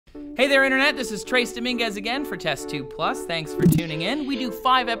Hey there, Internet. This is Trace Dominguez again for TestTube Plus. Thanks for tuning in. We do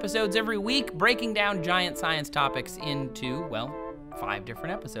 5 episodes every week, breaking down giant science topics into, well, 5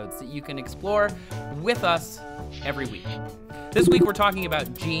 different episodes that you can explore with us every week. This week we're talking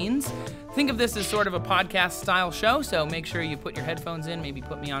about genes. Think of this as sort of a podcast-style show, so make sure you put your headphones in, maybe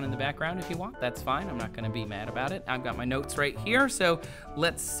put me on in the background if you want. That's fine. I'm not going to be mad about it. I've got my notes right here, so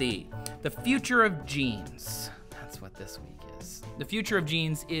let's see. The future of genes. That's what this week is. The future of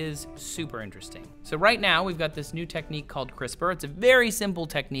genes is super interesting. So right now, we've got this new technique called CRISPR. It's a very simple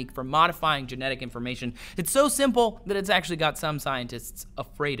technique for modifying genetic information. It's so simple that it's actually got some scientists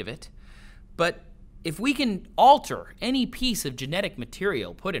afraid of it. But if we can alter any piece of genetic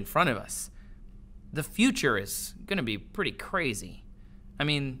material put in front of us, the future is going to be pretty crazy. I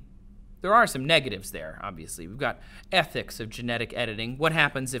mean, there are some negatives there, obviously. We've got ethics of genetic editing. What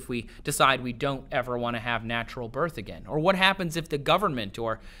happens if we decide we don't ever want to have natural birth again? Or what happens if the government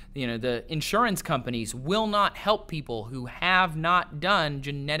or the insurance companies will not help people who have not done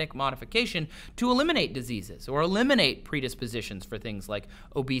genetic modification to eliminate diseases or eliminate predispositions for things like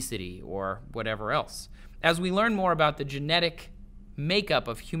obesity or whatever else? As we learn more about the genetic makeup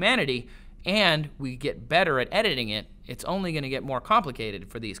of humanity and we get better at editing it, it's only going to get more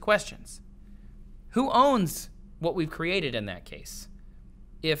complicated for these questions. Who owns what we've created in that case?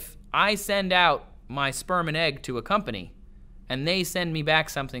 If I send out my sperm and egg to a company and they send me back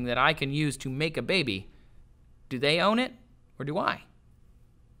something that I can use to make a baby, do they own it or do I?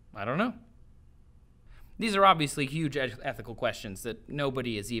 I don't know. These are obviously huge ethical questions that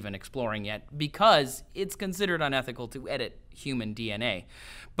nobody is even exploring yet because it's considered unethical to edit human DNA.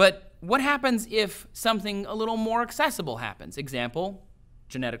 But what happens if something a little more accessible happens? Example,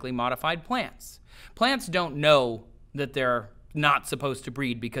 genetically modified plants. Plants don't know that they're not supposed to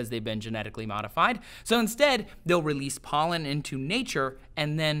breed because they've been genetically modified. So instead, they'll release pollen into nature,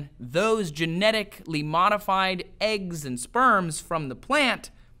 and then those genetically modified eggs and sperms from the plant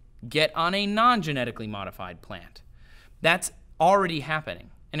get on a non-genetically modified plant. That's already happening,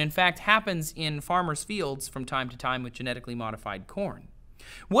 and in fact happens in farmers' fields from time to time with genetically modified corn.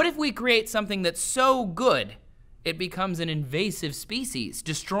 What if we create something that's so good it becomes an invasive species,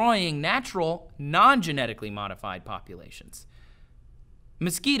 destroying natural, non-genetically modified populations?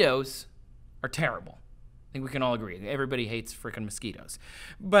 Mosquitoes are terrible. I think we can all agree. Everybody hates frickin' mosquitoes.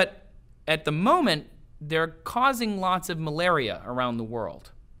 But at the moment, they're causing lots of malaria around the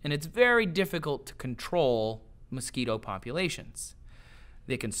world. And it's very difficult to control mosquito populations.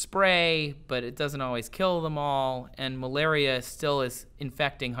 They can spray, but it doesn't always kill them all, and malaria still is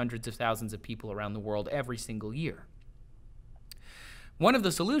infecting hundreds of thousands of people around the world every single year. One of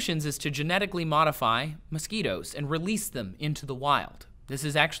the solutions is to genetically modify mosquitoes and release them into the wild. This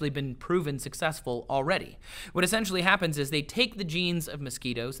has actually been proven successful already. What essentially happens is they take the genes of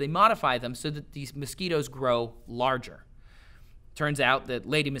mosquitoes, they modify them so that these mosquitoes grow larger. Turns out that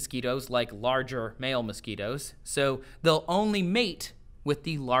lady mosquitoes like larger male mosquitoes, so they'll only mate with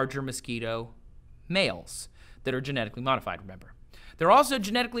the larger mosquito males that are genetically modified, remember. They're also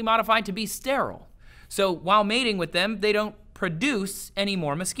genetically modified to be sterile. So while mating with them, they don't produce any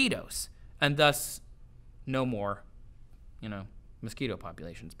more mosquitoes, and thus no more, mosquito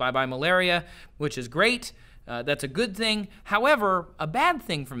populations. Bye-bye malaria, which is great. That's a good thing. However, a bad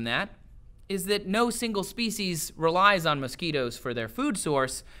thing from that is that no single species relies on mosquitoes for their food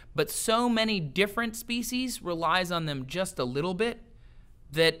source, but so many different species relies on them just a little bit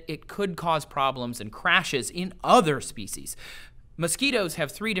that it could cause problems and crashes in other species. Mosquitoes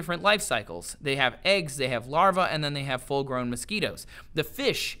have 3 different life cycles. They have eggs, they have larvae, and then they have full-grown mosquitoes. The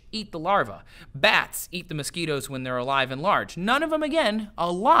fish eat the larvae. Bats eat the mosquitoes when they're alive and large. None of them, again,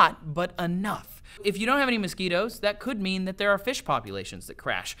 a lot, but enough. If you don't have any mosquitoes, that could mean that there are fish populations that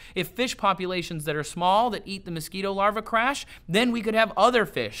crash. If fish populations that are small that eat the mosquito larvae crash, then we could have other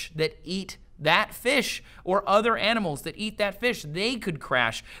fish that eat that fish, or other animals that eat that fish. They could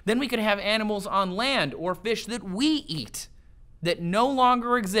crash. Then we could have animals on land or fish that we eat that no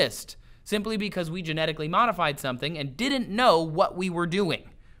longer exist simply because we genetically modified something and didn't know what we were doing.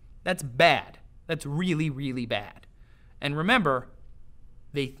 That's bad. That's really, really bad. And remember,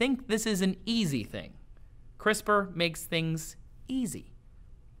 they think this is an easy thing. CRISPR makes things easy.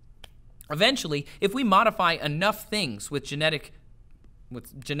 Eventually, if we modify enough things with genetic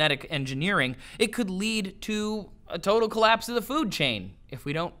engineering, it could lead to a total collapse of the food chain if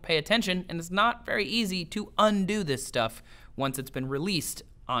we don't pay attention, and it's not very easy to undo this stuff once it's been released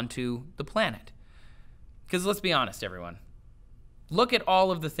onto the planet. Because let's be honest, everyone. Look at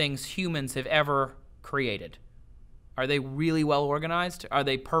all of the things humans have ever created. Are they really well organized? Are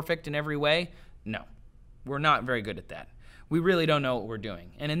they perfect in every way? No. We're not very good at that. we really don't know what we're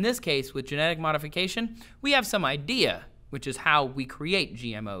doing. And in this case, with genetic modification, we have some idea, which is how we create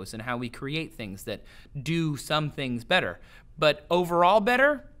GMOs and how we create things that do some things better. But overall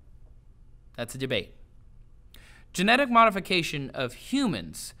better, that's a debate. Genetic modification of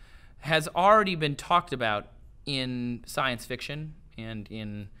humans has already been talked about in science fiction and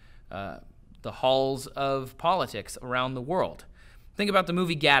in the halls of politics around the world. Think about the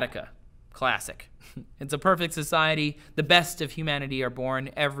movie Gattaca, classic. It's a perfect society. The best of humanity are born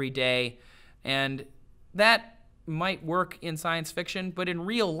every day. And that might work in science fiction, but in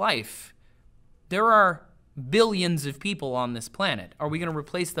real life, there are billions of people on this planet. Are we going to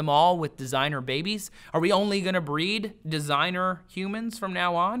replace them all with designer babies? Are we only going to breed designer humans from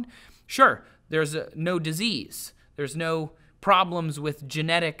now on? Sure, there's no disease. There's no problems with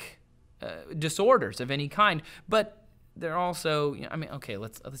genetic disorders of any kind, but they're also, I mean, okay,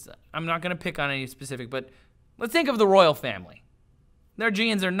 I'm not going to pick on any specific, but let's think of the royal family. Their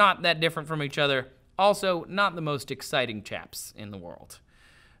genes are not that different from each other. Also, not the most exciting chaps in the world.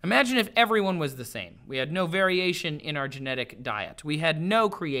 Imagine if everyone was the same. We had no variation in our genetic diet. We had no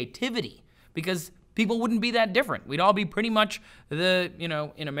creativity because people wouldn't be that different. We'd all be pretty much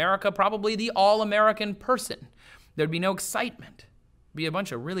in America, probably the all-American person. There'd be no excitement. It'd be a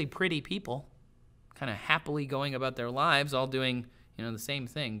bunch of really pretty people kind of happily going about their lives, all doing, the same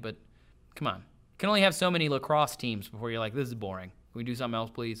thing. But come on. You can only have so many lacrosse teams before you're like, this is boring. Can we do something else,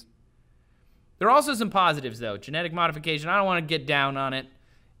 please? There are also some positives, though. Genetic modification, I don't want to get down on it.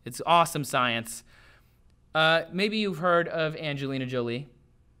 It's awesome science. Maybe you've heard of Angelina Jolie.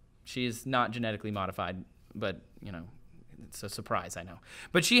 She is not genetically modified, but, it's a surprise, I know.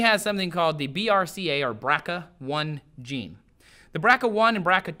 But she has something called the BRCA, or BRCA1 gene. The BRCA1 and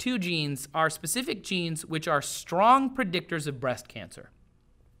BRCA2 genes are specific genes which are strong predictors of breast cancer.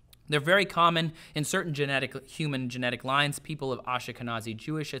 They're very common in certain human genetic lines. People of Ashkenazi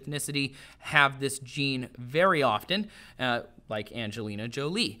Jewish ethnicity have this gene very often, like Angelina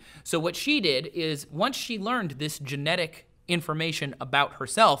Jolie. So what she did is, once she learned this genetic information about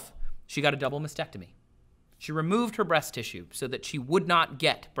herself, she got a double mastectomy. She removed her breast tissue so that she would not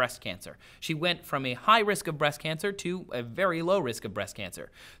get breast cancer. She went from a high risk of breast cancer to a very low risk of breast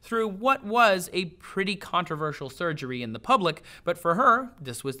cancer through what was a pretty controversial surgery in the public, but for her,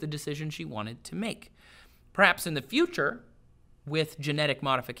 this was the decision she wanted to make. Perhaps in the future, with genetic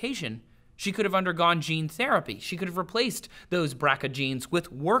modification, she could have undergone gene therapy. She could have replaced those BRCA genes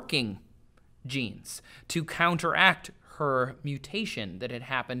with working genes to counteract her mutation that had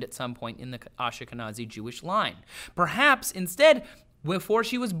happened at some point in the Ashkenazi Jewish line. Perhaps instead, before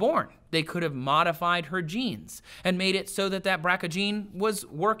she was born, they could have modified her genes and made it so that that BRCA gene was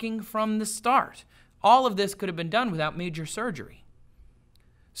working from the start. All of this could have been done without major surgery.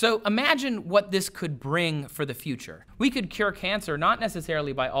 So imagine what this could bring for the future. We could cure cancer not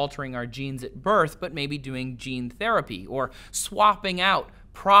necessarily by altering our genes at birth, but maybe doing gene therapy or swapping out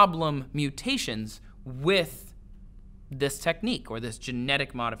problem mutations with this technique or this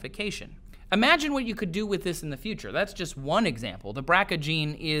genetic modification. Imagine what you could do with this in the future. That's just one example. The BRCA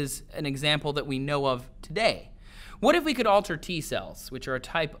gene is an example that we know of today. What if we could alter T cells, which are a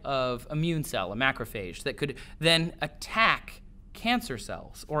type of immune cell, a macrophage, that could then attack cancer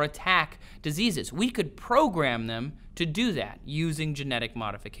cells or attack diseases? We could program them to do that using genetic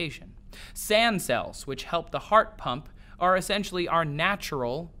modification. SAN cells, which help the heart pump, are essentially our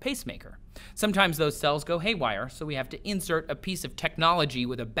natural pacemaker. Sometimes those cells go haywire, so we have to insert a piece of technology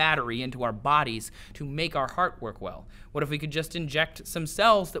with a battery into our bodies to make our heart work well. What if we could just inject some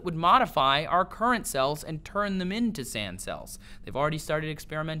cells that would modify our current cells and turn them into SAN cells? They've already started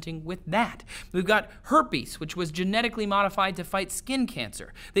experimenting with that. We've got herpes, which was genetically modified to fight skin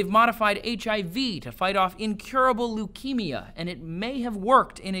cancer. They've modified HIV to fight off incurable leukemia, and it may have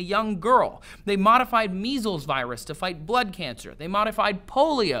worked in a young girl. They modified measles virus to fight blood cancer. They modified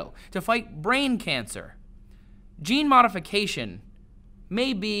polio to fight brain cancer. Gene modification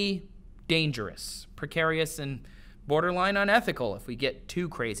may be dangerous, precarious, and borderline unethical if we get too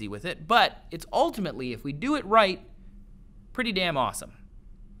crazy with it, but it's ultimately, if we do it right, pretty damn awesome.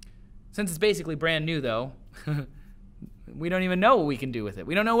 Since it's basically brand new, though, we don't even know what we can do with it.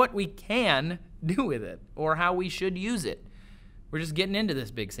 We don't know what we can do with it or how we should use it. We're just getting into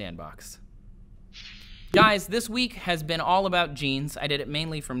this big sandbox. Guys, this week has been all about genes. I did it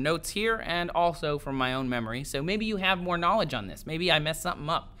mainly from notes here and also from my own memory, so maybe you have more knowledge on this. Maybe I messed something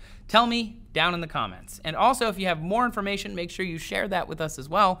up. Tell me down in the comments. And also, if you have more information, make sure you share that with us as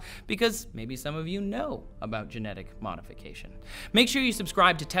well, because maybe some of you know about genetic modification. Make sure you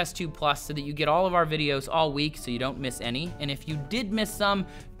subscribe to TestTube Plus so that you get all of our videos all week so you don't miss any. And if you did miss some,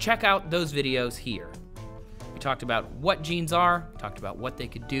 check out those videos here. We talked about what genes are, we talked about what they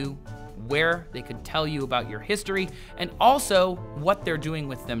could do, where they could tell you about your history, and also what they're doing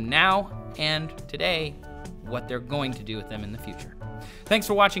with them now, and today, what they're going to do with them in the future. Thanks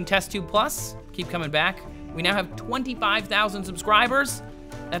for watching TestTube Plus. Keep coming back. We now have 25,000 subscribers.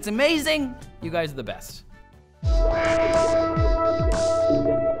 That's amazing. You guys are the best.